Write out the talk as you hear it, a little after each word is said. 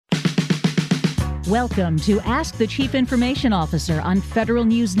Welcome to Ask the Chief Information Officer on Federal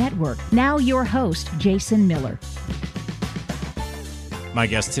News Network. Now your host, Jason Miller. My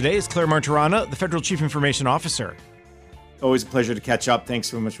guest today is Claire Martirana, the Federal Chief Information Officer. Always a pleasure to catch up. Thanks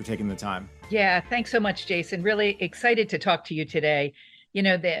so much for taking the time. Yeah, thanks so much, Jason. Really excited to talk to you today. You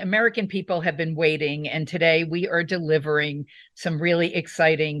know, the American people have been waiting, and today we are delivering some really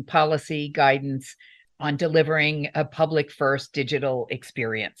exciting policy guidance on delivering a public-first digital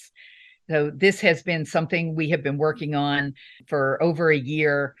experience. So this has been something we have been working on for over a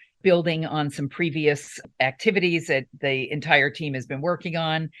year, building on some previous activities that the entire team has been working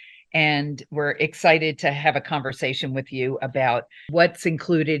on. And we're excited to have a conversation with you about what's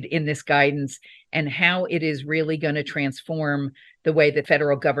included in this guidance and how it is really going to transform the way the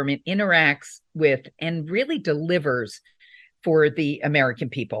federal government interacts with and really delivers for the American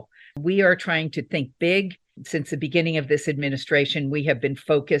people. We are trying to think big. Since the beginning of this administration, we have been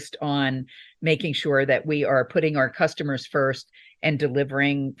focused on making sure that we are putting our customers first and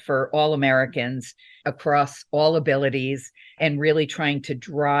delivering for all Americans across all abilities and really trying to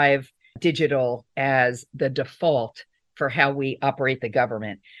drive digital as the default for how we operate the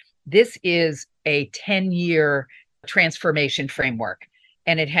government. This is a 10-year transformation framework,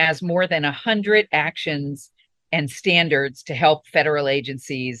 and it has more than 100 actions and standards to help federal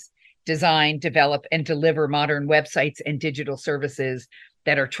agencies design, develop, and deliver modern websites and digital services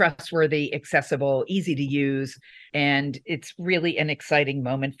that are trustworthy, accessible, easy to use, and it's really an exciting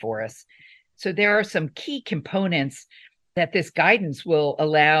moment for us. So there are some key components that this guidance will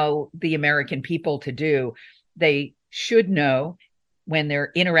allow the American people to do. They should know when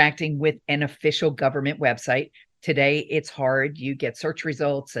they're interacting with an official government website. Today, it's hard. You get search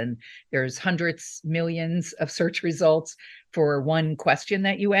results, and there's hundreds, millions of search results for one question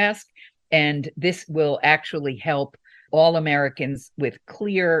that you ask. And this will actually help all Americans with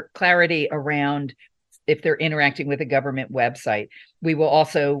clarity around if they're interacting with a government website. We will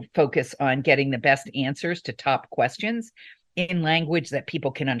also focus on getting the best answers to top questions in language that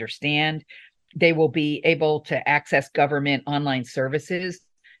people can understand. They will be able to access government online services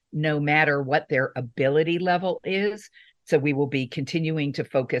no matter what their ability level is. So we will be continuing to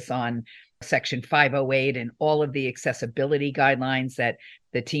focus on Section 508 and all of the accessibility guidelines that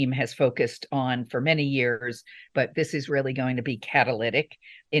the team has focused on for many years, but this is really going to be catalytic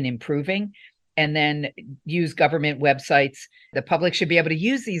in improving. And then use government websites. The public should be able to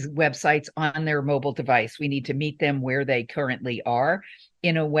use these websites on their mobile device. We need to meet them where they currently are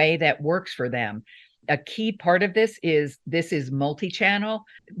in a way that works for them. A key part of this is multi-channel.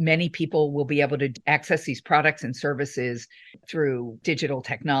 Many people will be able to access these products and services through digital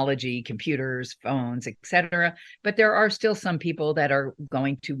technology, computers, phones, et cetera. But there are still some people that are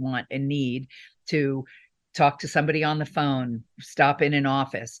going to want and need to talk to somebody on the phone, stop in an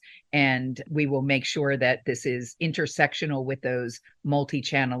office, and we will make sure that this is intersectional with those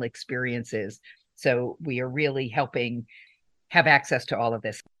multi-channel experiences. So we are really helping have access to all of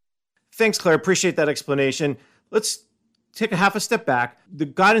this. Thanks, Claire. Appreciate that explanation. Let's take a half a step back. The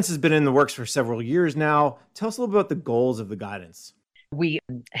guidance has been in the works for several years now. Tell us a little bit about the goals of the guidance. We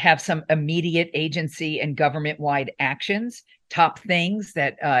have some immediate agency and government-wide actions, top things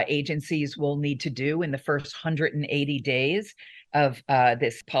that agencies will need to do in the first 180 days of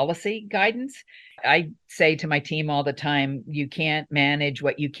this policy guidance. I say to my team all the time, you can't manage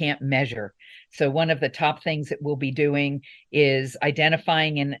what you can't measure. So one of the top things that we'll be doing is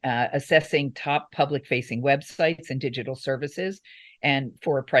identifying and assessing top public-facing websites and digital services, and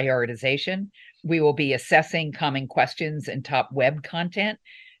for prioritization. We will be assessing common questions and top web content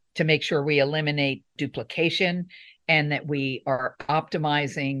to make sure we eliminate duplication and that we are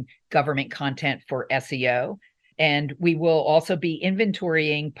optimizing government content for SEO. And we will also be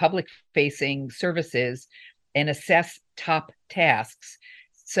inventorying public-facing services and assess top tasks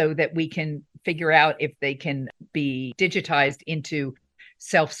so that we can figure out if they can be digitized into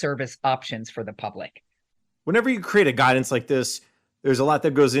self-service options for the public. Whenever you create a guidance like this, there's a lot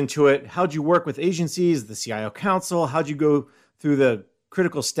that goes into it. How'd you work with agencies, the CIO Council? How'd you go through the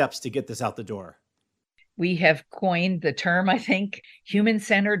critical steps to get this out the door? We have coined the term, I think,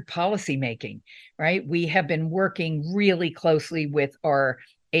 human-centered policymaking, right? We have been working really closely with our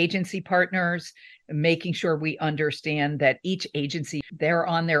agency partners, making sure we understand that each agency, they're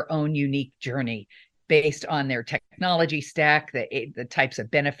on their own unique journey based on their technology stack, the types of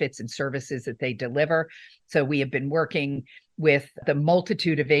benefits and services that they deliver. So we have been working with the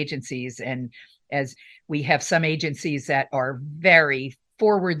multitude of agencies. And as we have some agencies that are very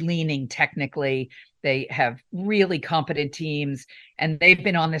forward-leaning technically, they have really competent teams, and they've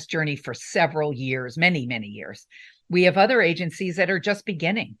been on this journey for several years, many, many years. We have other agencies that are just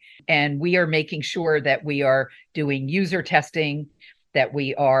beginning, and we are making sure that we are doing user testing, that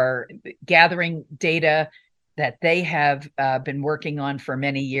we are gathering data that they have been working on for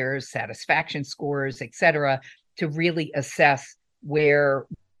many years, satisfaction scores, et cetera, to really assess where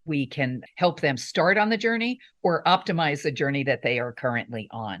we can help them start on the journey or optimize the journey that they are currently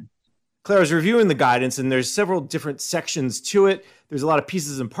on. Claire, I was reviewing the guidance, and there's several different sections to it. There's a lot of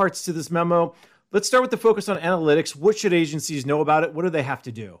pieces and parts to this memo. Let's start with the focus on analytics. What should agencies know about it? What do they have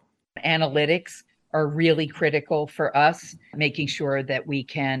to do? Analytics are really critical for us, making sure that we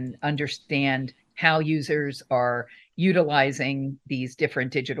can understand how users are utilizing these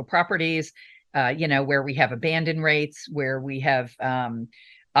different digital properties, where we have abandon rates, where we have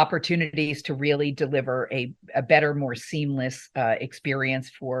opportunities to really deliver a better, more seamless experience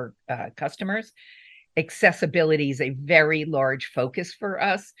for customers. Accessibility is a very large focus for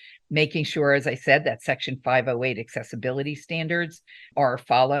us, making sure, as I said, that Section 508 accessibility standards are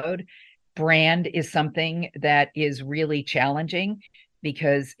followed. Brand is something that is really challenging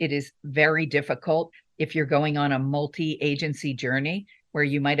because it is very difficult if you're going on a multi-agency journey where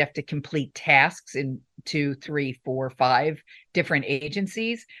you might have to complete tasks in 2, 3, 4, 5 different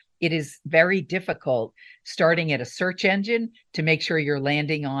agencies. It is very difficult starting at a search engine to make sure you're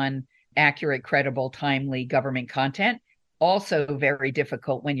landing on accurate, credible, timely government content. Also very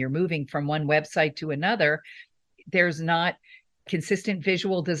difficult when you're moving from one website to another. There's not consistent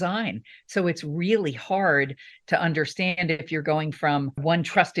visual design. So it's really hard to understand if you're going from one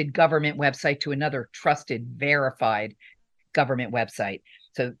trusted government website to another trusted, verified government website.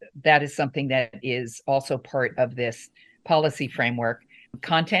 So that is something that is also part of this policy framework.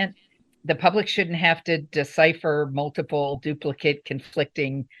 Content, the public shouldn't have to decipher multiple, duplicate,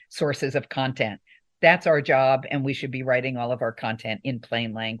 conflicting sources of content. That's our job, and we should be writing all of our content in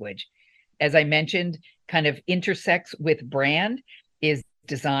plain language. As I mentioned, kind of intersects with brand is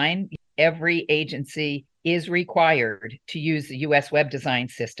design. Every agency is required to use the US web design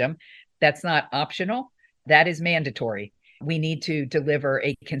system. That's not optional. That is mandatory. We need to deliver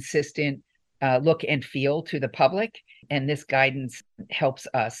a consistent look and feel to the public, and this guidance helps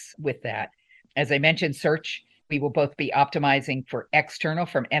us with that. As I mentioned, search, we will both be optimizing for external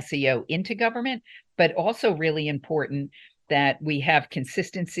from SEO into government, but also really important that we have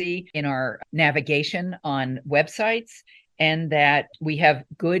consistency in our navigation on websites and that we have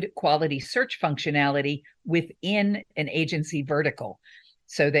good quality search functionality within an agency vertical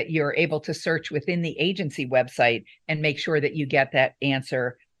so that you're able to search within the agency website and make sure that you get that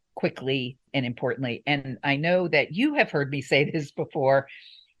answer quickly and importantly. And I know that you have heard me say this before,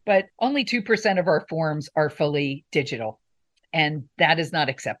 but only 2% of our forms are fully digital, and that is not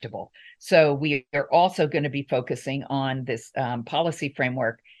acceptable. So we are also going to be focusing on this policy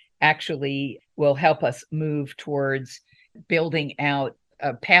framework actually will help us move towards building out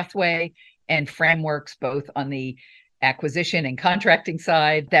a pathway and frameworks both on the acquisition and contracting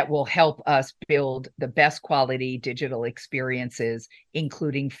side that will help us build the best quality digital experiences,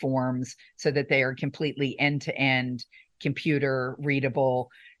 including forms, so that they are completely end-to-end, computer readable,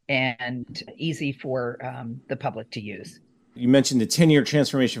 and easy for the public to use. You mentioned the 10-year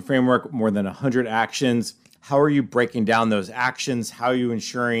transformation framework, more than 100 actions. How are you breaking down those actions? How are you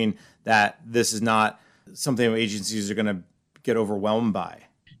ensuring that this is not something agencies are going to get overwhelmed by?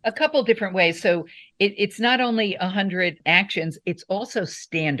 A couple different ways. So it's not only 100 actions, it's also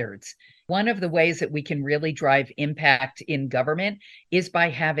standards. One of the ways that we can really drive impact in government is by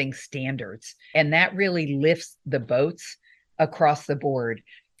having standards, and that really lifts the boats across the board.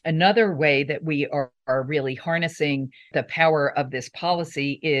 Another way that we are really harnessing the power of this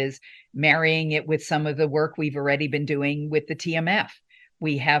policy is marrying it with some of the work we've already been doing with the TMF.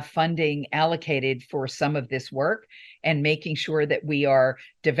 We have funding allocated for some of this work and making sure that we are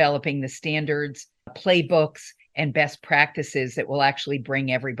developing the standards, playbooks, and best practices that will actually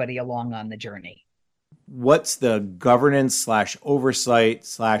bring everybody along on the journey. What's the governance / oversight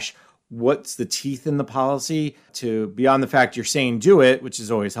 / what's the teeth in the policy to, beyond the fact you're saying do it, which is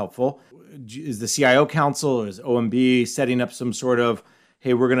always helpful? Is the CIO Council or is OMB setting up some sort of,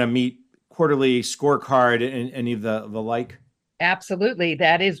 hey, we're going to meet quarterly scorecard and any of the like? Absolutely.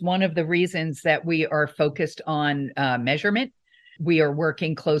 That is one of the reasons that we are focused on measurement. We are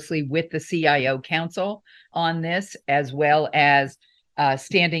working closely with the CIO Council on this, as well as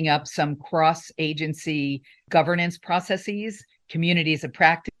standing up some cross-agency governance processes, communities of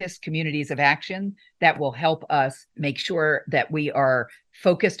practice, communities of action that will help us make sure that we are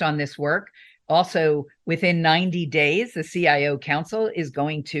focused on this work. Also, within 90 days, the CIO Council is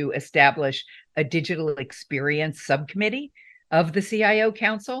going to establish a digital experience subcommittee of the CIO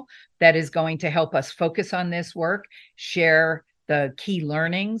Council that is going to help us focus on this work, share the key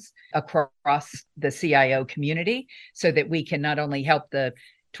learnings across the CIO community so that we can not only help the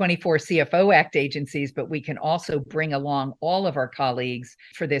 24 CFO Act agencies, but we can also bring along all of our colleagues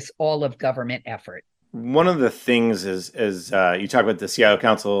for this all of government effort. One of the things is you talk about the CIO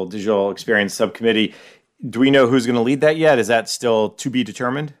Council Digital Experience Subcommittee. Do we know who's going to lead that yet? Is that still to be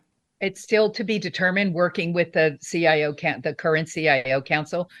determined? It's still to be determined, working with the current CIO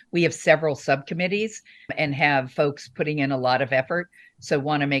Council. We have several subcommittees and have folks putting in a lot of effort. So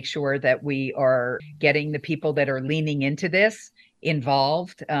want to make sure that we are getting the people that are leaning into this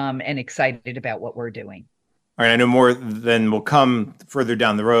involved and excited about what we're doing. All right, I know more than will come further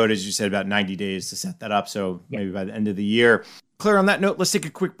down the road, as you said, about 90 days to set that up. So maybe by the end of the year. Claire, on that note, let's take a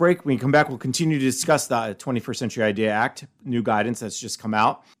quick break. When we come back, we'll continue to discuss the 21st Century Idea Act, new guidance that's just come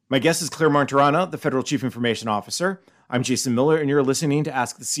out. My guest is Claire Martirana, the Federal Chief Information Officer. I'm Jason Miller, and you're listening to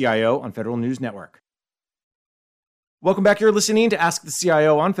Ask the CIO on Federal News Network. Welcome back. You're listening to Ask the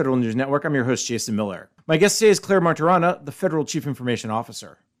CIO on Federal News Network. I'm your host, Jason Miller. My guest today is Claire Martirana, the Federal Chief Information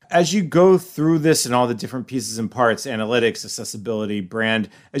Officer. As you go through this and all the different pieces and parts, analytics, accessibility, brand,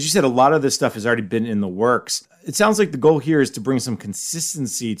 as you said, a lot of this stuff has already been in the works. It sounds like the goal here is to bring some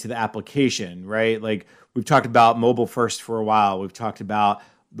consistency to the application, right? Like we've talked about mobile first for a while. We've talked about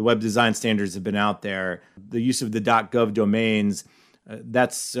the web design standards have been out there. The use of the .gov domains,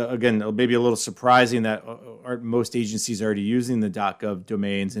 that's, again, maybe a little surprising that most agencies are already using the .gov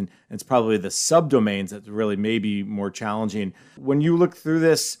domains, and it's probably the subdomains that really may be more challenging. When you look through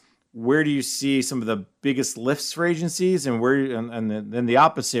this, where do you see some of the biggest lifts for agencies, and then the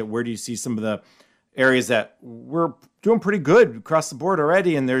opposite, where do you see some of the areas that we're doing pretty good across the board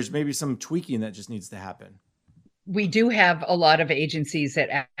already, and there's maybe some tweaking that just needs to happen? We do have a lot of agencies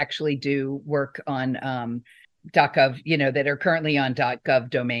that actually do work on .gov, that are currently on .gov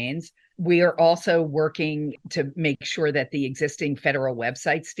domains. We are also working to make sure that the existing federal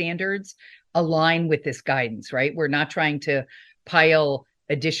website standards align with this guidance, right? We're not trying to pile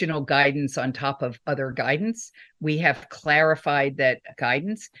additional guidance on top of other guidance. We have clarified that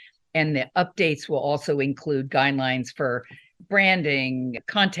guidance, and the updates will also include guidelines for branding,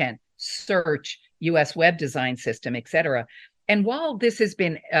 content, search, US web design system, et cetera. And while this has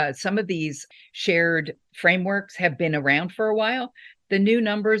been, some of these shared frameworks have been around for a while, the new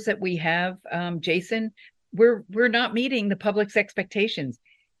numbers that we have, Jason, we're not meeting the public's expectations.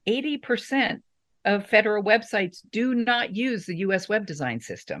 80% of federal websites do not use the US web design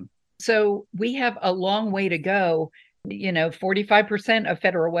system. So we have a long way to go. 45% of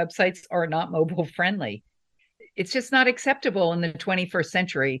federal websites are not mobile friendly. It's just not acceptable in the 21st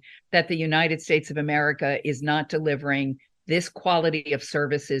century that the United States of America is not delivering this quality of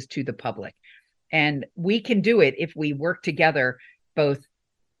services to the public. And we can do it if we work together, both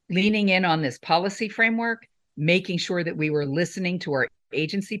leaning in on this policy framework, making sure that we were listening to our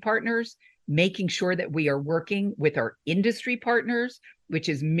agency partners, making sure that we are working with our industry partners, which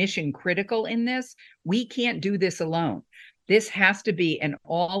is mission critical in this. We can't do this alone. This has to be an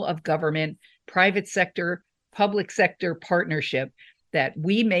all of government, private sector, public sector partnership, that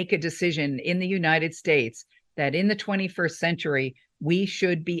we make a decision in the United States that in the 21st century, we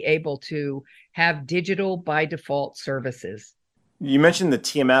should be able to have digital by default services. You mentioned the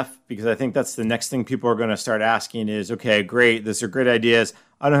TMF, because I think that's the next thing people are going to start asking is, okay, great, these are great ideas.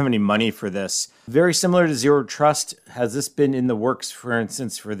 I don't have any money for this. Very similar to Zero Trust, has this been in the works, for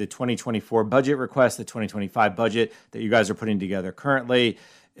instance, for the 2024 budget request, the 2025 budget that you guys are putting together currently?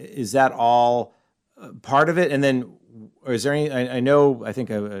 Is that all part of it? And then is there any, I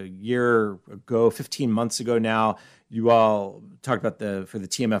think a year ago, 15 months ago now, you all talked about for the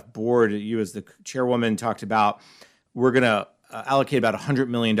TMF board, you as the chairwoman talked about, we're going to allocate about $100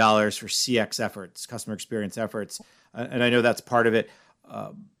 million for CX efforts, customer experience efforts. And I know that's part of it.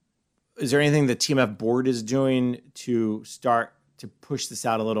 Is there anything the TMF board is doing to start to push this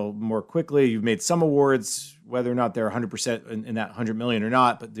out a little more quickly? You've made some awards, whether or not they're 100% in that 100 million or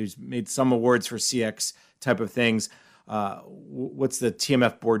not, but there's made some awards for CX type of things. What's the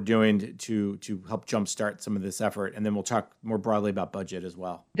TMF board doing to help jumpstart some of this effort? And then we'll talk more broadly about budget as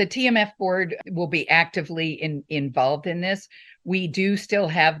well. The TMF board will be actively involved in this. We do still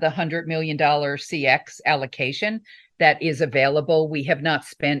have the $100 million CX allocation that is available. We have not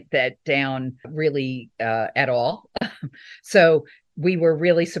spent that down really at all. So we were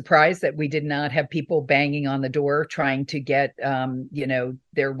really surprised that we did not have people banging on the door trying to get,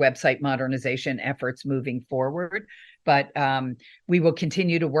 their website modernization efforts moving forward. But we will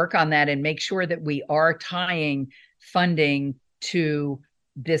continue to work on that and make sure that we are tying funding to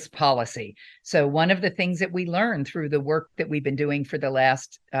this policy. So one of the things that we learned through the work that we've been doing for the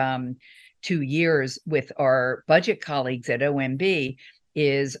last 2 years with our budget colleagues at OMB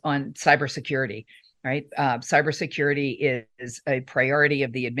is on cybersecurity, right? Cybersecurity is a priority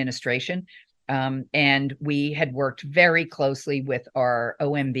of the administration. And we had worked very closely with our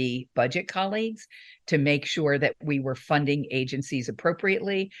OMB budget colleagues to make sure that we were funding agencies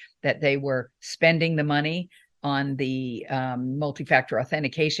appropriately, that they were spending the money on the multi-factor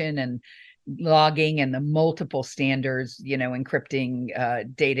authentication and logging and the multiple standards,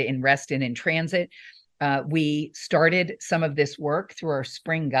 encrypting data in rest and in transit. We started some of this work through our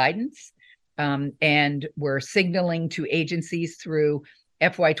spring guidance, and we're signaling to agencies through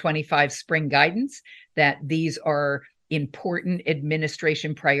FY25 spring guidance that these are important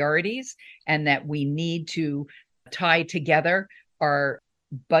administration priorities and that we need to tie together our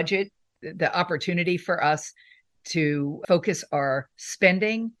budget, the opportunity for us to focus our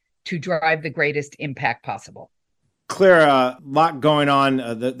spending to drive the greatest impact possible. Claire, a lot going on.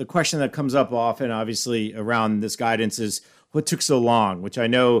 The question that comes up often, obviously, around this guidance is what took so long, which I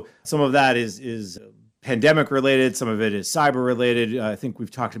know some of that is pandemic related. Some of it is cyber related. I think we've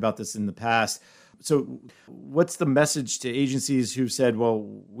talked about this in the past. So what's the message to agencies who've said, well,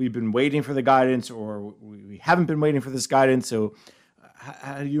 we've been waiting for the guidance or we haven't been waiting for this guidance? So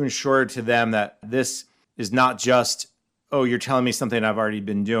how do you ensure to them that this is not just, oh, you're telling me something I've already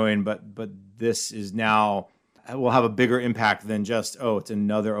been doing, but this is now will have a bigger impact than just, oh, it's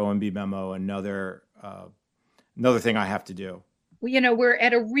another OMB memo, another thing I have to do? Well, we're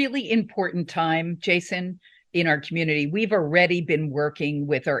at a really important time, Jason, in our community. We've already been working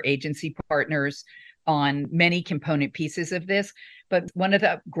with our agency partners on many component pieces of this. But one of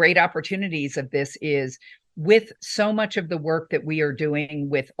the great opportunities of this is with so much of the work that we are doing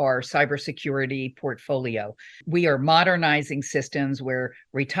with our cybersecurity portfolio, we are modernizing systems, we're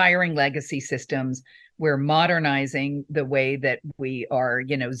retiring legacy systems, we're modernizing the way that we are,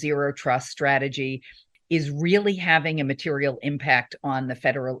 zero trust strategy is really having a material impact on the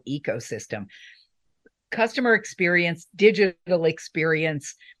federal ecosystem. Customer experience, digital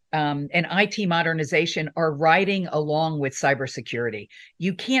experience, and IT modernization are riding along with cybersecurity.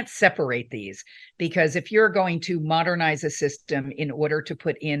 You can't separate these because if you're going to modernize a system in order to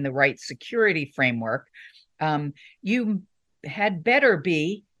put in the right security framework, you had better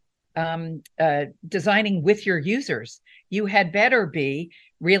be designing with your users. You had better be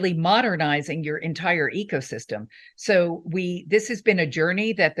really modernizing your entire ecosystem. So this has been a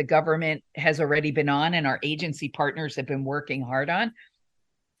journey that the government has already been on and our agency partners have been working hard on.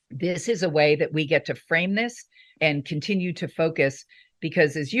 This is a way that we get to frame this and continue to focus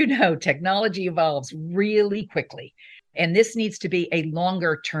because, as you know, technology evolves really quickly. And this needs to be a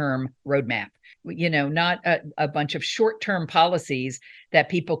longer term roadmap, not a bunch of short-term policies that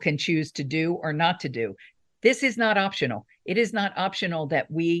people can choose to do or not to do. This is not optional. It is not optional that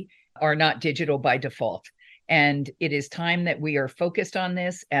we are not digital by default. And it is time that we are focused on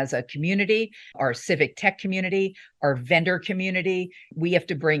this as a community, our civic tech community, our vendor community. We have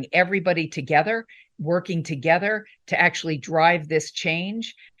to bring everybody together, working together to actually drive this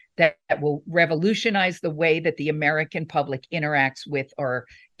change that will revolutionize the way that the American public interacts with our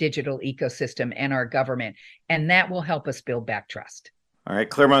digital ecosystem and our government. And that will help us build back trust. All right.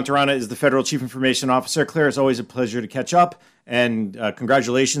 Claire Monterana is the Federal Chief Information Officer. Claire, it's always a pleasure to catch up. And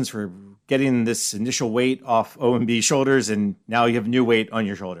congratulations for getting this initial weight off OMB shoulders. And now you have new weight on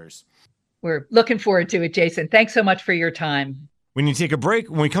your shoulders. We're looking forward to it, Jason. Thanks so much for your time. We need to take a break.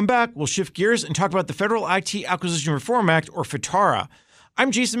 When we come back, we'll shift gears and talk about the Federal IT Acquisition Reform Act, or FITARA.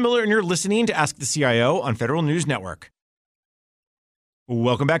 I'm Jason Miller, and you're listening to Ask the CIO on Federal News Network.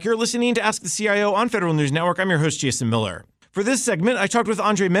 Welcome back. You're listening to Ask the CIO on Federal News Network. I'm your host, Jason Miller. For this segment, I talked with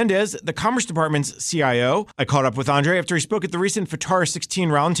Andre Mendez, the Commerce Department's CIO. I caught up with Andre after he spoke at the recent FITARA 16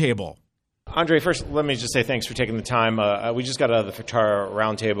 roundtable. Andre, first, let me just say thanks for taking the time. We just got out of the FITARA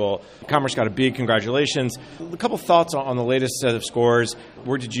roundtable. Commerce got a big congratulations. A couple thoughts on the latest set of scores.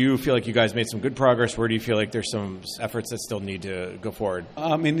 Where did you feel like you guys made some good progress? Where do you feel like there's some efforts that still need to go forward?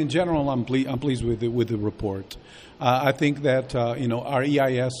 In general, I'm pleased with the report. I think that our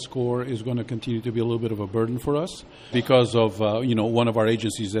EIS score is going to continue to be a little bit of a burden for us because of one of our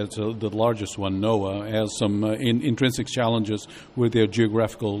agencies that's the largest one, NOAA, has some intrinsic challenges with their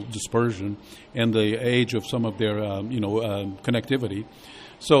geographical dispersion and the age of some of their connectivity.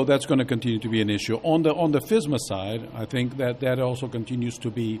 So that's going to continue to be an issue. On the FISMA side, I think that also continues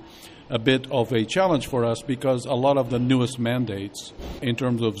to be a bit of a challenge for us because a lot of the newest mandates in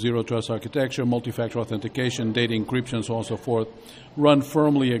terms of zero trust architecture, multi-factor authentication, data encryption, so on and so forth, run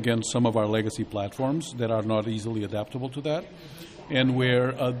firmly against some of our legacy platforms that are not easily adaptable to that. and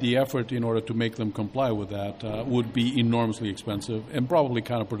where the effort in order to make them comply with that would be enormously expensive and probably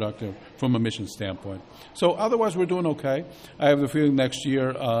counterproductive from a mission standpoint. So otherwise, we're doing okay. I have the feeling next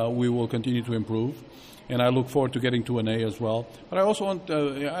year we will continue to improve, and I look forward to getting to an A as well. But I also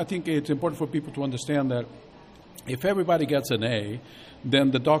I think it's important for people to understand that if everybody gets an A,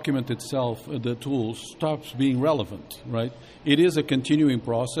 then the document itself, the tool, stops being relevant, right? It is a continuing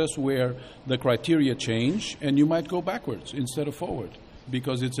process where the criteria change and you might go backwards instead of forward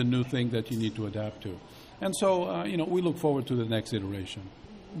because it's a new thing that you need to adapt to. And so, we look forward to the next iteration.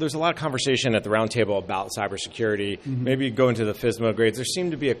 There's a lot of conversation at the roundtable about cybersecurity. Mm-hmm. Maybe go into the FISMA grades. There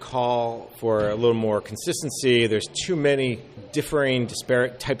seemed to be a call for a little more consistency. There's too many differing,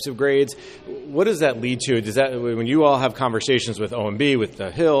 disparate types of grades. What does that lead to? Does that, when you all have conversations with OMB, with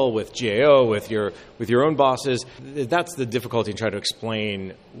the Hill, with GAO, with your own bosses, that's the difficulty in trying to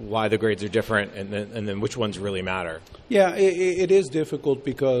explain why the grades are different and then which ones really matter? Yeah, it is difficult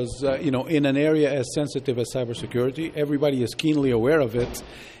because, in an area as sensitive as cybersecurity, everybody is keenly aware of it.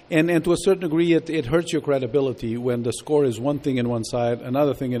 And to a certain degree, it hurts your credibility when the score is one thing in one side,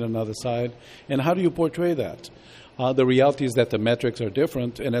 another thing in another side. And how do you portray that? The reality is that the metrics are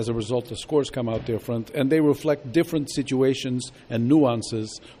different, and as a result, the scores come out different, and they reflect different situations and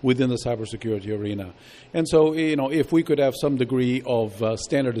nuances within the cybersecurity arena. And so, if we could have some degree of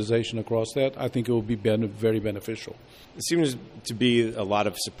standardization across that, I think it would be very beneficial. There seems to be a lot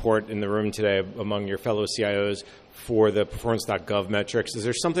of support in the room today among your fellow CIOs for the performance.gov metrics. Is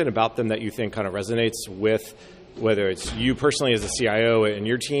there something about them that you think kind of resonates with whether it's you personally as a CIO and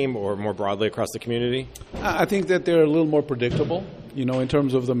your team or more broadly across the community? I think that they're a little more predictable, in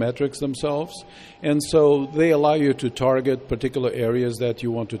terms of the metrics themselves. And so they allow you to target particular areas that you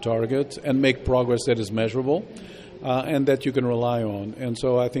want to target and make progress that is measurable and that you can rely on. And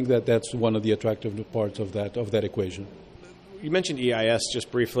so I think that that's one of the attractive parts of that equation. You mentioned EIS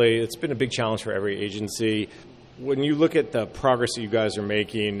just briefly. It's been a big challenge for every agency. When you look at the progress that you guys are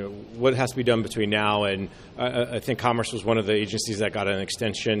making, what has to be done between now and I think Commerce was one of the agencies that got an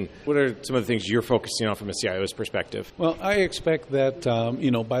extension. What are some of the things you're focusing on from a CIO's perspective? Well, I expect that,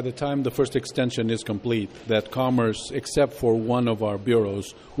 by the time the first extension is complete, that Commerce, except for one of our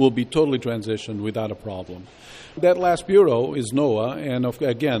bureaus, will be totally transitioned without a problem. That last bureau is NOAA, and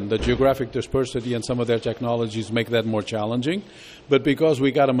again, the geographic dispersity and some of their technologies make that more challenging. But because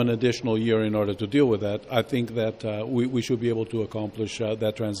we got them an additional year in order to deal with that, I think that we should be able to accomplish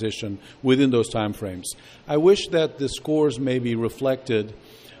that transition within those timeframes. I wish that the scores maybe reflected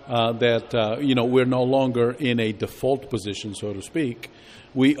that we're no longer in a default position, so to speak.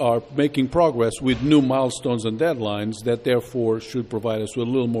 We are making progress with new milestones and deadlines that therefore should provide us with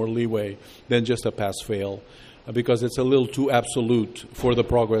a little more leeway than just a pass-fail, because it's a little too absolute for the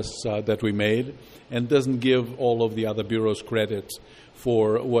progress that we made and doesn't give all of the other bureaus credit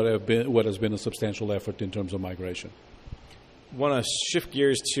for what has been a substantial effort in terms of migration. I want to shift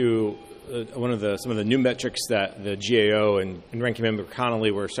gears to some of the new metrics that the GAO and Ranking Member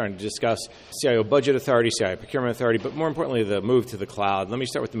Connolly were starting to discuss: CIO Budget Authority, CIO Procurement Authority, but more importantly, the move to the cloud. Let me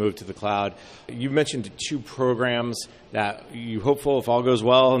start with the move to the cloud. You mentioned 2 programs that you hopeful, if all goes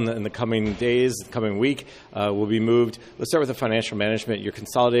well in the coming days, the coming week, will be moved. Let's start with the financial management. You're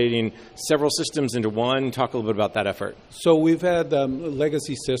consolidating several systems into one. Talk a little bit about that effort. So we've had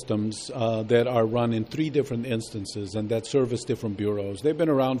legacy systems that are run in 3 different instances and that service different bureaus. They've been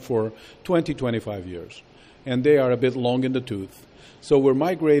around for 20, 25 years, and they are a bit long in the tooth. So we're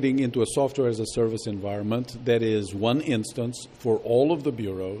migrating into a software as a service environment that is one instance for all of the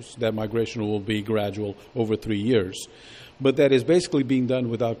bureaus. That migration will be gradual over 3 years. But that is basically being done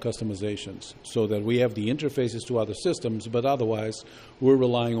without customizations, so that we have the interfaces to other systems, but otherwise we're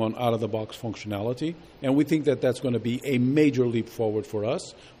relying on out-of-the-box functionality. And we think that that's going to be a major leap forward for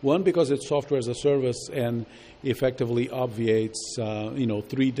us. One, because it's software as a service and effectively obviates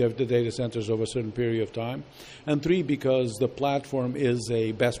 3 data centers over a certain period of time. And 3, because the platform is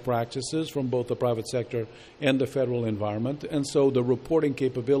a best practices from both the private sector and the federal environment. And so the reporting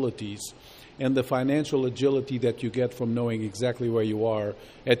capabilities and the financial agility that you get from knowing exactly where you are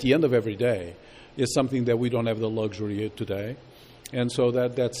at the end of every day is something that we don't have the luxury of today. And so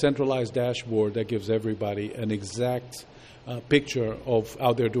that centralized dashboard that gives everybody an exact picture of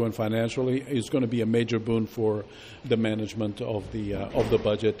how they're doing financially is going to be a major boon for the management of the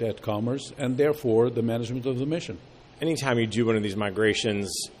budget at Commerce, and therefore the management of the mission. Anytime you do one of these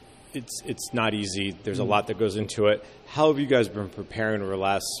migrations, it's not easy. There's a lot that goes into it. How have you guys been preparing over the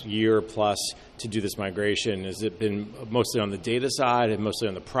last year plus to do this migration? Has it been mostly on the data side and mostly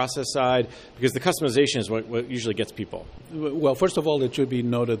on the process side? Because the customization is what usually gets people. Well, first of all, it should be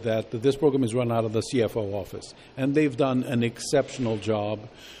noted that this program is run out of the CFO office, and they've done an exceptional job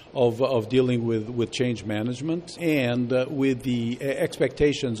of dealing with change management and with the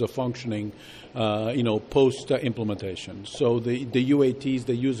expectations of functioning post-implementation. So the UATs,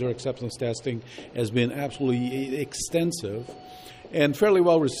 the user acceptance testing, has been absolutely extensive and fairly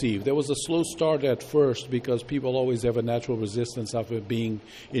well received. There was a slow start at first because people always have a natural resistance of it being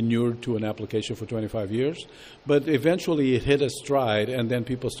inured to an application for 25 years. But eventually it hit a stride, and then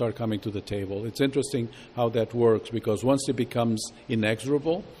people start coming to the table. It's interesting how that works, because once it becomes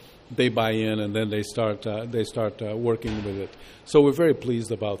inexorable, they buy in, and then they start working with it. So we're very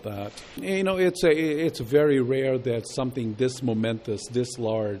pleased about that. It's very rare that something this momentous, this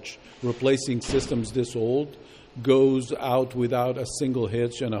large, replacing systems this old, goes out without a single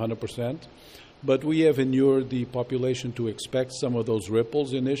hitch and 100%. But we have inured the population to expect some of those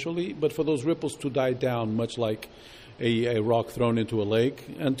ripples initially, but for those ripples to die down, much like a rock thrown into a lake,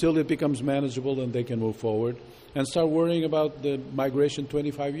 until it becomes manageable and they can move forward and start worrying about the migration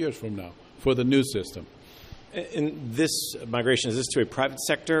 25 years from now for the new system. And this migration, is this to a private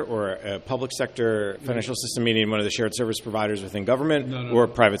sector or a public sector financial system, meaning one of the shared service providers within government, or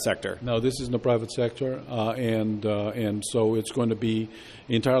private sector? No, this is in the private sector, and so it's going to be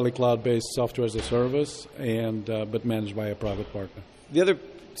entirely cloud-based software as a service, but managed by a private partner. The other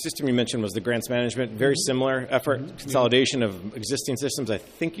system you mentioned was the grants management. Very similar effort, consolidation of existing systems. I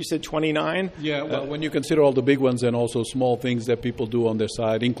think you said 29? Yeah, well, when you consider all the big ones and also small things that people do on their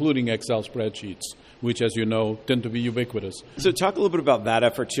side, including Excel spreadsheets, which, as you know, tend to be ubiquitous. So talk a little bit about that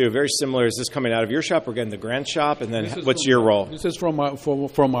effort, too. Very similar. Is this coming out of your shop or getting the grant shop? And then what's your role? This is from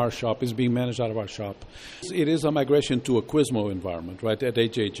our shop. It's being managed out of our shop. It is a migration to a Quizmo environment, right, at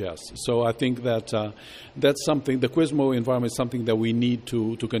HHS. So I think that that's something, the Quizmo environment is something that we need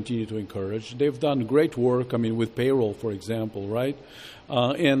to continue to encourage. They've done great work, with payroll, for example, right?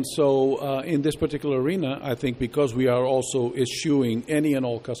 And so in this particular arena, I think because we are also eschewing any and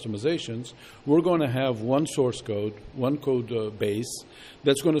all customizations, we're going to have one source code, one code base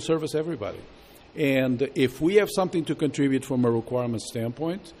that's going to service everybody. And if we have something to contribute from a requirement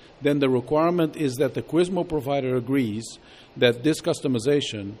standpoint, then the requirement is that the Quizmo provider agrees that this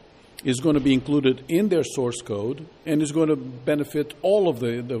customization is going to be included in their source code and is going to benefit all of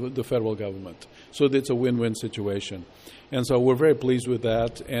the federal government. So it's a win-win situation. And so we're very pleased with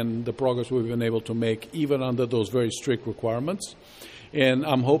that and the progress we've been able to make even under those very strict requirements. And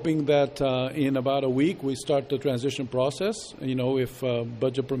I'm hoping that in about a week we start the transition process, if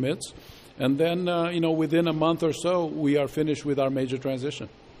budget permits. And then, within a month or so, we are finished with our major transition.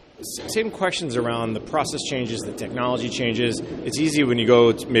 Same questions around the process changes, the technology changes. It's easy when you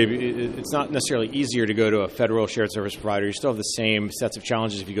go to it's not necessarily easier to go to a federal shared service provider. You still have the same sets of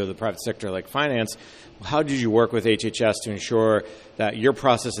challenges if you go to the private sector like finance. How did you work with HHS to ensure that your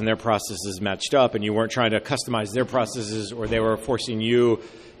process and their processes matched up and you weren't trying to customize their processes or they were forcing you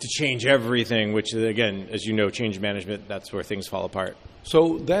to change everything, which, again, as you know, change management, that's where things fall apart?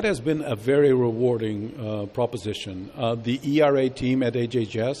 So that has been a very rewarding proposition. The ERA team at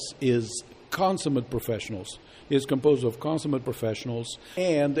HHS is consummate professionals. It's composed of consummate professionals.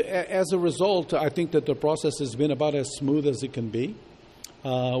 And as a result, I think that the process has been about as smooth as it can be.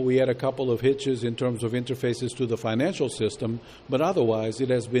 We had a couple of hitches in terms of interfaces to the financial system, but otherwise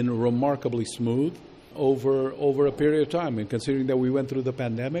it has been remarkably smooth over a period of time. And considering that we went through the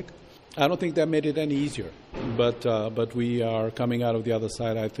pandemic, I don't think that made it any easier, but we are coming out of the other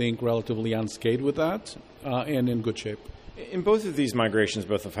side, I think, relatively unscathed with that and in good shape. In both of these migrations,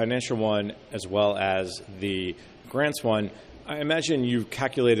 both the financial one as well as the grants one, I imagine you've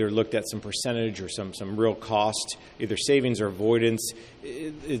calculated or looked at some percentage or some real cost, either savings or avoidance.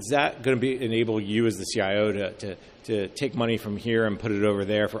 Is that going to enable you as the CIO to take money from here and put it over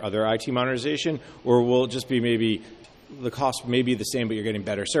there for other IT modernization, or will it just be maybe the cost may be the same, but you're getting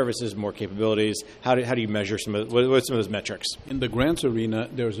better services, more capabilities? How do you measure what are some of those metrics? In the grants arena,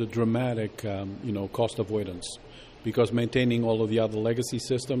 there's a dramatic cost avoidance because maintaining all of the other legacy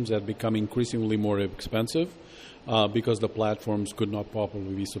systems have become increasingly more expensive. Because the platforms could not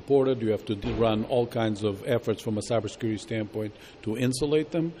properly be supported. You have to run all kinds of efforts from a cybersecurity standpoint to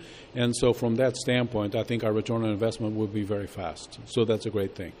insulate them. And so from that standpoint, I think our return on investment will be very fast. So that's a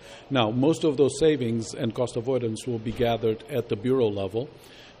great thing. Now, most of those savings and cost avoidance will be gathered at the bureau level.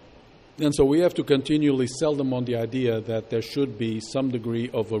 And so we have to continually sell them on the idea that there should be some degree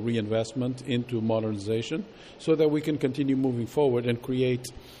of a reinvestment into modernization so that we can continue moving forward and create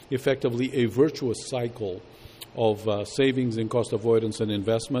effectively a virtuous cycle savings in cost avoidance and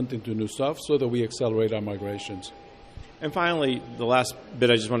investment into new stuff so that we accelerate our migrations. And finally, the last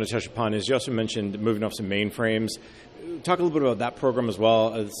bit I just want to touch upon is you also mentioned moving off some mainframes. Talk a little bit about that program as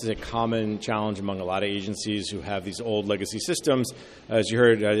well. This is a common challenge among a lot of agencies who have these old legacy systems. As you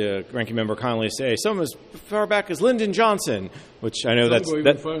heard Ranking Member Connolly say, some as far back as Lyndon Johnson, which I know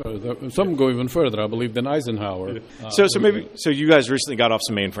some go even further, I believe, than Eisenhower. So you guys recently got off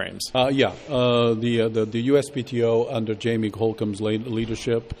some mainframes. The USPTO under Jamie Holcomb's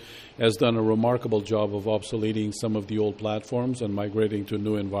leadership has done a remarkable job of obsoleting some of the old platforms and migrating to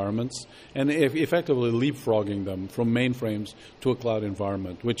new environments and effectively leapfrogging them from mainframes to a cloud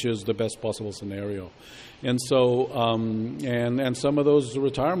environment, which is the best possible scenario. And so, and some of those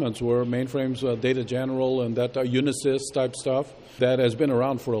retirements were mainframes, Data General and that Unisys type stuff that has been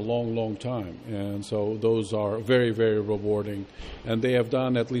around for a long, long time. And so those are very, very rewarding. And they have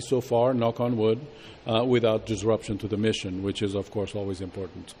done, at least so far, knock on wood, without disruption to the mission, which is, of course, always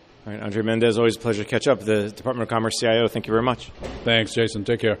important. All right, Andre Mendez, always a pleasure to catch up. The Department of Commerce CIO, thank you very much. Thanks, Jason.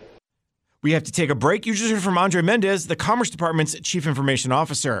 Take care. We have to take a break. You just heard from Andre Mendez, the Commerce Department's Chief Information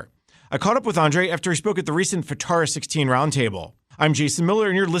Officer. I caught up with Andre after he spoke at the recent FITARA 16 roundtable. I'm Jason Miller,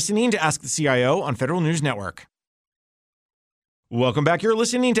 and you're listening to Ask the CIO on Federal News Network. Welcome back. You're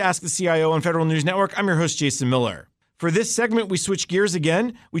listening to Ask the CIO on Federal News Network. I'm your host, Jason Miller. For this segment, we switch gears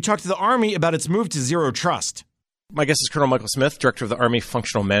again. We talk to the Army about its move to Zero Trust. My guest is Colonel Michael Smith, Director of the Army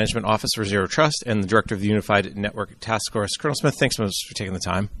Functional Management Office for Zero Trust and the Director of the Unified Network Task Force. Colonel Smith, thanks so much for taking the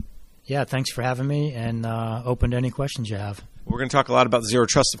time. Yeah, thanks for having me, and open to any questions you have. We're going to talk a lot about Zero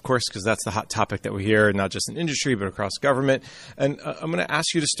Trust, of course, because that's the hot topic that we hear, not just in industry, but across government. And I'm going to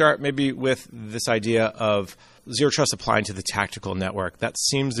ask you to start maybe with this idea of Zero Trust applying to the tactical network. That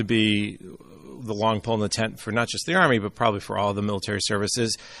seems to be the long pole in the tent for not just the Army, but probably for all the military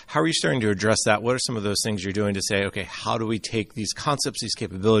services. How are you starting to address that? What are some of those things you're doing to say, okay, how do we take these concepts, these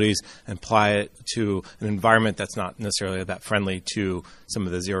capabilities, and apply it to an environment that's not necessarily that friendly to some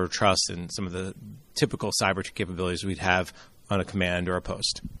of the Zero Trust and some of the typical cyber capabilities we'd have on a command or a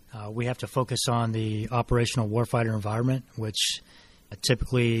post? We have to focus on the operational warfighter environment, which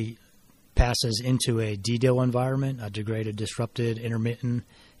typically passes into a DDoS environment, a degraded, disrupted, intermittent,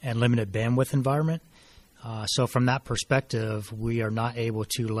 and limited bandwidth environment. So from that perspective, we are not able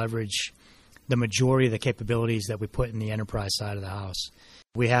to leverage the majority of the capabilities that we put in the enterprise side of the house.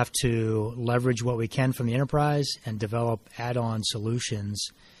 We have to leverage what we can from the enterprise and develop add-on solutions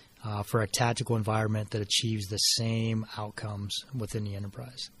for a tactical environment that achieves the same outcomes within the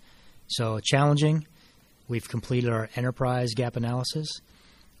enterprise. So challenging. We've completed our enterprise gap analysis.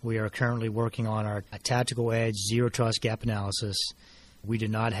 We are currently working on our tactical edge Zero Trust gap analysis. We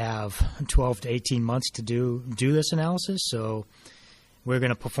did not have 12 to 18 months to do this analysis, so we're going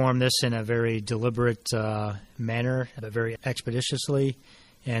to perform this in a very deliberate manner, but very expeditiously,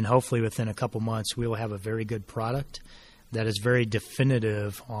 and hopefully within a couple months we will have a very good product that is very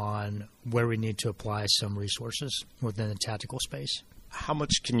definitive on where we need to apply some resources within the tactical space. How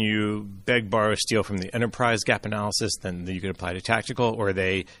much can you beg, borrow, steal from the enterprise gap analysis then that you can apply to tactical? Or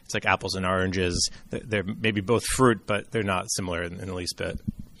it's like apples and oranges. They're maybe both fruit, but they're not similar in the least bit.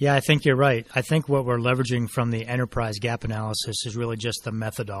 Yeah, I think you're right. I think what we're leveraging from the enterprise gap analysis is really just the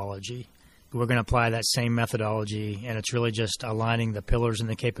methodology. We're going to apply that same methodology, and it's really just aligning the pillars and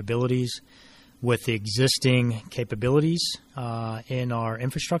the capabilities with the existing capabilities in our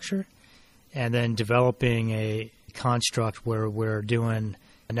infrastructure, and then developing a construct where we're doing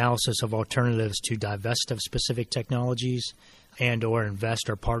analysis of alternatives to divest of specific technologies and or invest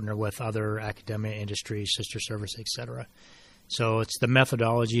or partner with other academia, industry, sister service, et cetera. So it's the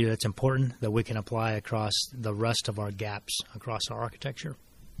methodology that's important that we can apply across the rest of our gaps across our architecture.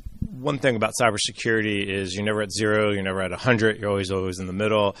 One thing about cybersecurity is you're never at 0, you're never at 100, you're always in the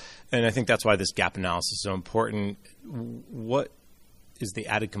middle. And I think that's why this gap analysis is so important. What is the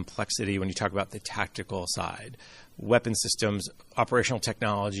added complexity when you talk about the tactical side? Weapon systems, operational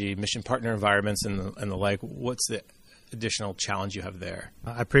technology, mission partner environments, and the like. What's the additional challenge you have there?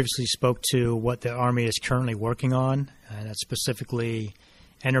 I previously spoke to what the Army is currently working on, and that's specifically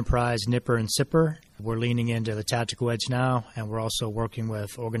enterprise, NIPR, and SIPR. We're leaning into the tactical edge now, and we're also working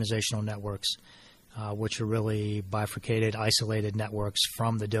with organizational networks, which are really bifurcated, isolated networks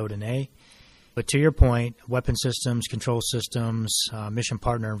from the DOD&A. But to your point, weapon systems, control systems, mission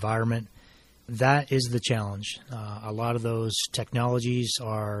partner environment, that is the challenge. A lot of those technologies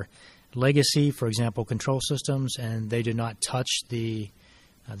are legacy, for example, control systems, and they do not touch the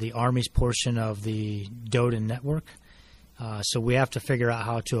Army's portion of the DOD network. So we have to figure out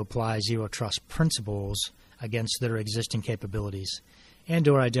how to apply Zero Trust principles against their existing capabilities. and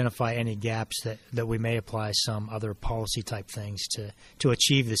or identify any gaps that we may apply some other policy type things to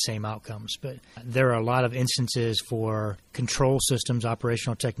achieve the same outcomes. But there are a lot of instances for control systems,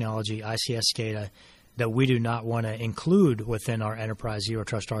 operational technology, ICS SCADA, that we do not want to include within our enterprise zero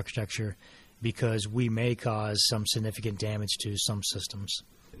trust architecture because we may cause some significant damage to some systems.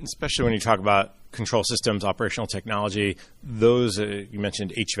 Especially when you talk about control systems, operational technology, those, you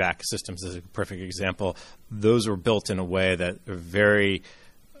mentioned HVAC systems as a perfect example. Those were built in a way that are very,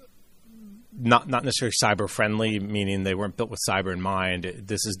 not necessarily cyber friendly, meaning they weren't built with cyber in mind.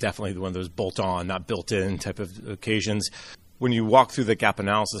 This is definitely one of those bolt-on, not built-in type of occasions. When you walk through the gap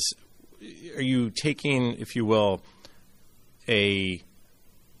analysis, are you taking, if you will,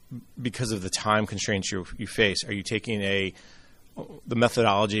 because of the time constraints you face, are you taking the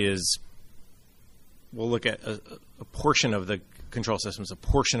methodology is we'll look at a portion of the control systems, a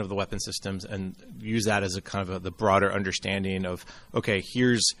portion of the weapon systems, and use that as a kind of the broader understanding of, okay,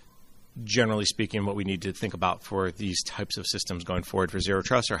 here's generally speaking what we need to think about for these types of systems going forward for zero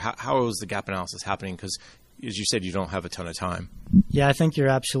trust, or how is the gap analysis happening? Because as you said, you don't have a ton of time. Yeah, I think you're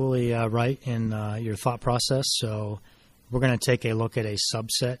absolutely right in your thought process. So we're going to take a look at a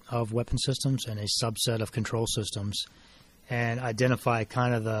subset of weapon systems and a subset of control systems and identify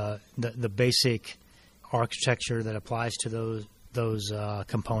kind of the basic architecture that applies to those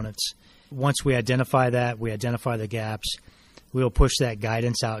components. Once we identify that, we identify the gaps, we'll push that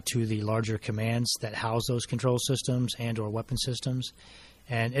guidance out to the larger commands that house those control systems and or weapon systems.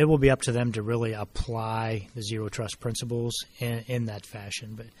 And it will be up to them to really apply the zero trust principles in that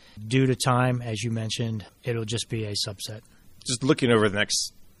fashion. But due to time, as you mentioned, it'll just be a subset. Just looking over the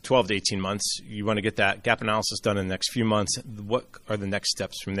next 12 to 18 months, you want to get that gap analysis done in the next few months. What are the next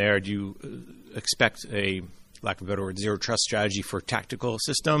steps from there? Do you expect a, lack of a better word, zero trust strategy for tactical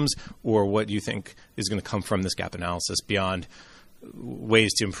systems, or what do you think is going to come from this gap analysis beyond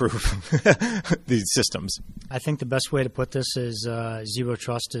ways to improve these systems? I think the best way to put this is zero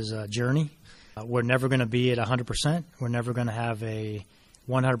trust is a journey. We're never going to be at 100%. We're never going to have a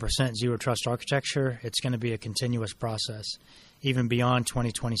 100% zero trust architecture. It's going to be a continuous process. Even beyond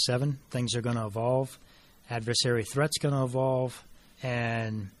 2027, things are going to evolve. Adversary threats going to evolve.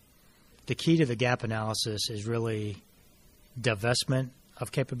 And the key to the gap analysis is really divestment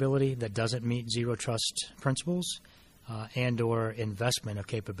of capability that doesn't meet zero trust principles and or investment of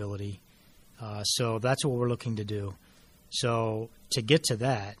capability. So that's what we're looking to do. So to get to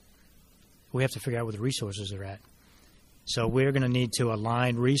that, we have to figure out where the resources are at. So we're going to need to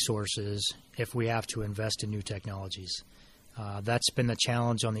align resources if we have to invest in new technologies. That's been the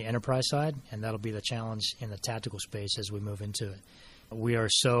challenge on the enterprise side, and that'll be the challenge in the tactical space as we move into it. We are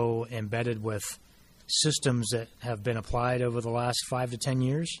so embedded with systems that have been applied over the last 5 to 10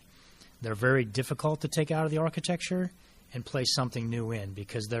 years. They're very difficult to take out of the architecture and place something new in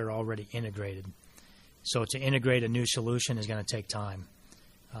because they're already integrated. So to integrate a new solution is going to take time.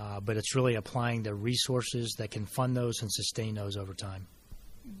 But it's really applying the resources that can fund those and sustain those over time.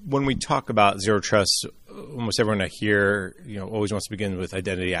 When we talk about zero trust, almost everyone I hear, always wants to begin with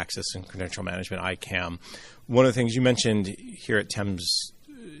identity access and credential management, ICAM. One of the things you mentioned here at TEMS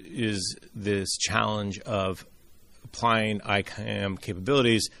is this challenge of applying ICAM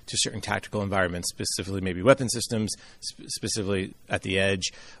capabilities to certain tactical environments, specifically maybe weapon systems, specifically at the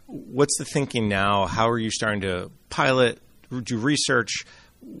edge. What's the thinking now? How are you starting to pilot, do research?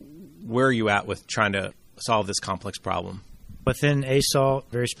 Where are you at with trying to solve this complex problem? Within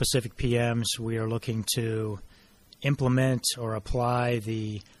ASALT, very specific PMs, we are looking to implement or apply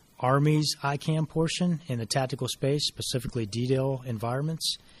the Army's ICAM portion in the tactical space, specifically DDIL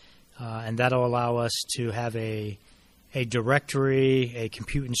environments. And that'll allow us to have a directory, a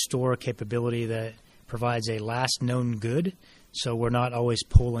compute and store capability that provides a last known good. So we're not always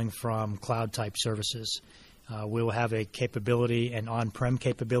pulling from cloud-type services. We will have a capability, an on-prem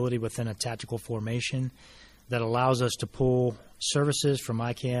capability within a tactical formation that allows us to pull services from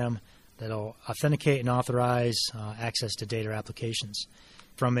ICAM that will authenticate and authorize access to data applications.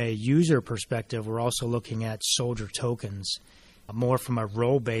 From a user perspective, we're also looking at soldier tokens, more from a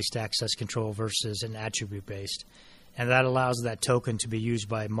role-based access control versus an attribute-based. And that allows that token to be used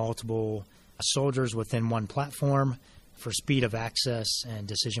by multiple soldiers within one platform for speed of access and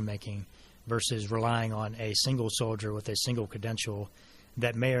decision-making versus relying on a single soldier with a single credential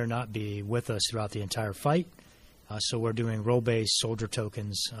that may or not be with us throughout the entire fight. So we're doing role-based soldier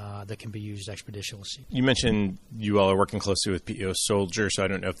tokens that can be used expeditiously. You mentioned you all are working closely with PEO soldiers, so I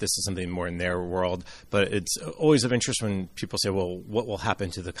don't know if this is something more in their world, but it's always of interest when people say, well, what will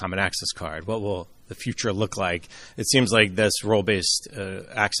happen to the common access card? What will the future look like? It seems like this role-based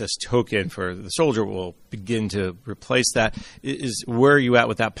access token for the soldier will begin to replace that. Where are you at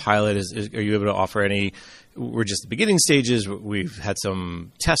with that pilot? Are you able to offer any? We're just at the beginning stages. We've had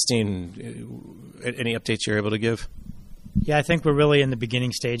some testing. Any updates you're able to give? Yeah, I think we're really in the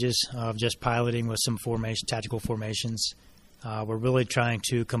beginning stages of just piloting with some tactical formations. We're really trying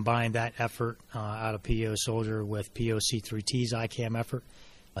to combine that effort out of PEO Soldier with POC3T's ICAM effort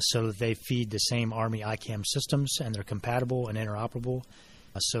so that they feed the same Army ICAM systems and they're compatible and interoperable.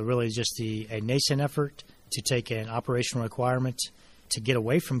 So really just a nascent effort to take an operational requirement to get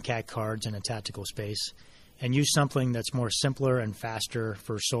away from CAC cards in a tactical space and use something that's more simpler and faster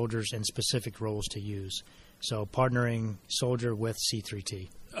for soldiers in specific roles to use. So partnering Soldier with C3T.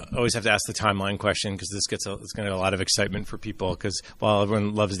 I always have to ask the timeline question because it's going to get a lot of excitement for people because while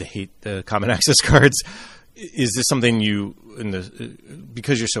everyone loves to hate the common access cards, is this something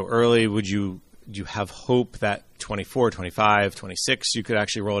because you're so early, do you have hope that 24, 25, 26, you could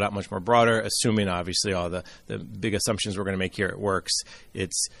actually roll it out much more broader, assuming obviously all the big assumptions we're going to make here, it works,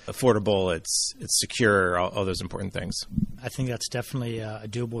 it's affordable, it's secure, all those important things? I think that's definitely a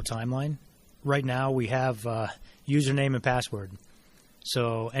doable timeline. Right now we have username and password.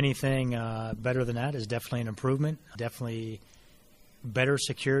 So anything better than that is definitely an improvement, definitely better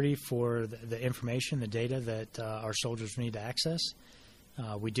security for the information, the data that our soldiers need to access.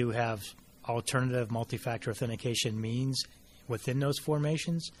 We do have alternative multi-factor authentication means within those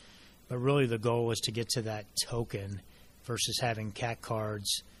formations, but really the goal is to get to that token versus having CAC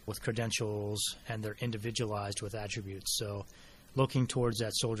cards with credentials and they're individualized with attributes. So looking towards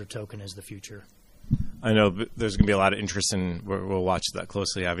that soldier token is the future. I know there's going to be a lot of interest in, we'll watch that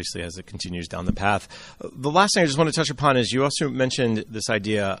closely, obviously, as it continues down the path. The last thing I just want to touch upon is you also mentioned this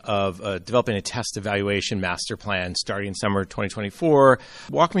idea of developing a test evaluation master plan starting summer 2024.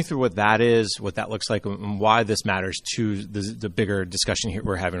 Walk me through what that is, what that looks like, and why this matters to the bigger discussion here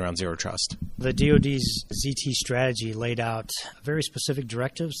we're having around Zero Trust. The DoD's ZT strategy laid out very specific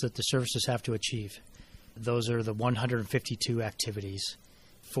directives that the services have to achieve. Those are the 152 activities,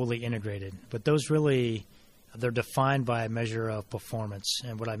 fully integrated. But those really, they're defined by a measure of performance.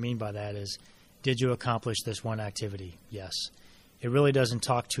 And what I mean by that is, did you accomplish this one activity? Yes. It really doesn't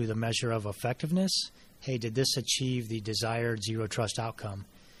talk to the measure of effectiveness. Hey, did this achieve the desired Zero Trust outcome?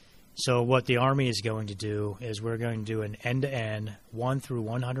 So what the Army is going to do is we're going to do an end-to-end 1 through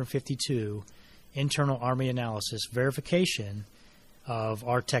 152 internal Army analysis verification of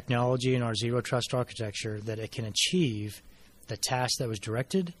our technology and our Zero Trust architecture that it can achieve the task that was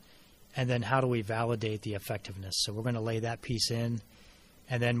directed, and then how do we validate the effectiveness. So we're going to lay that piece in,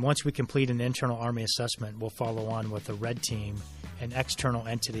 and then once we complete an internal Army assessment, we'll follow on with a red team, an external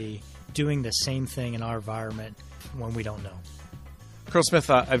entity, doing the same thing in our environment when we don't know. Colonel Smith,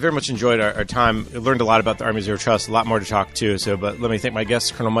 I very much enjoyed our time. I learned a lot about the Army Zero Trust, a lot more to talk to. But let me thank my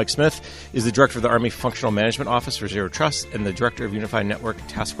guest. Colonel Mike Smith is the Director of the Army Functional Management Office for Zero Trust and the Director of Unified Network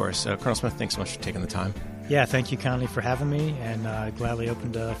Task Force. Colonel Smith, thanks so much for taking the time. Yeah, thank you kindly for having me, and gladly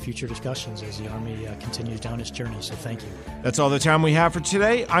open to future discussions as the Army continues down its journey. So thank you. That's all the time we have for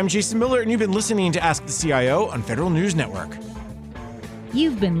today. I'm Jason Miller, and you've been listening to Ask the CIO on Federal News Network.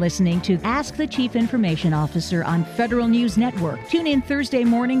 You've been listening to Ask the Chief Information Officer on Federal News Network. Tune in Thursday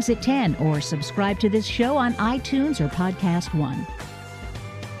mornings at 10 or subscribe to this show on iTunes or Podcast One.